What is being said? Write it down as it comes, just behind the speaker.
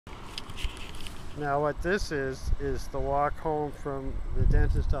Now what this is the walk home from the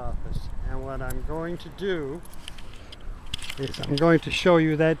dentist office. And what I'm going to do is I'm going to show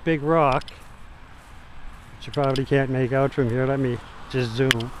you that big rock, which you probably can't make out from here. Let me just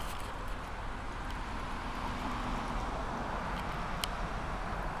zoom.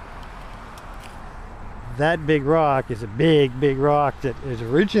 That big rock is a big rock that is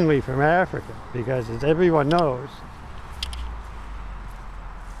originally from Africa, because as everyone knows,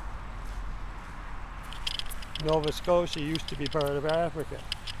 Nova Scotia used to be part of Africa.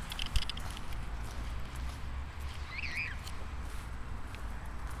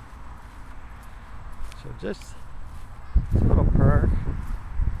 So just this little park,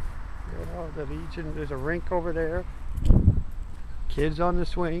 you know, the Legion, there's a rink over there, kids on the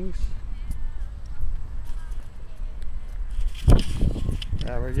swings.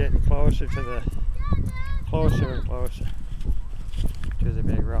 We're getting closer and closer to the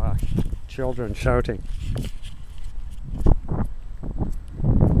big rock. Children shouting.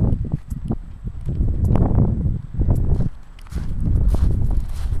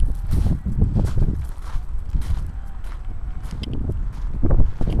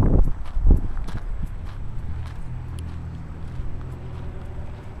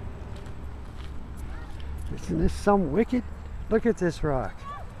 Isn't this some wicked? Look at this rock.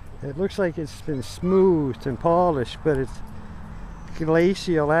 It looks like it's been smoothed and polished, but it's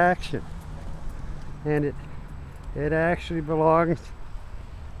glacial action. And it actually belongs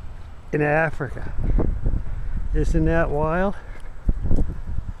in Africa. Isn't that wild?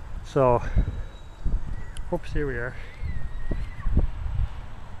 So, oops, here we are.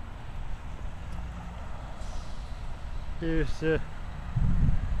 Here's the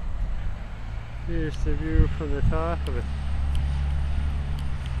view from the top of it.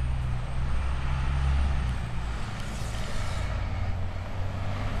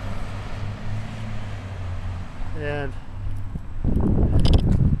 And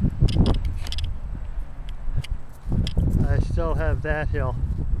I still have that hill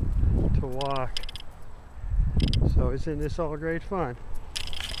to walk. So isn't this all great fun?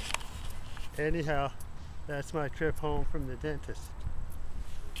 Anyhow, that's my trip home from the dentist.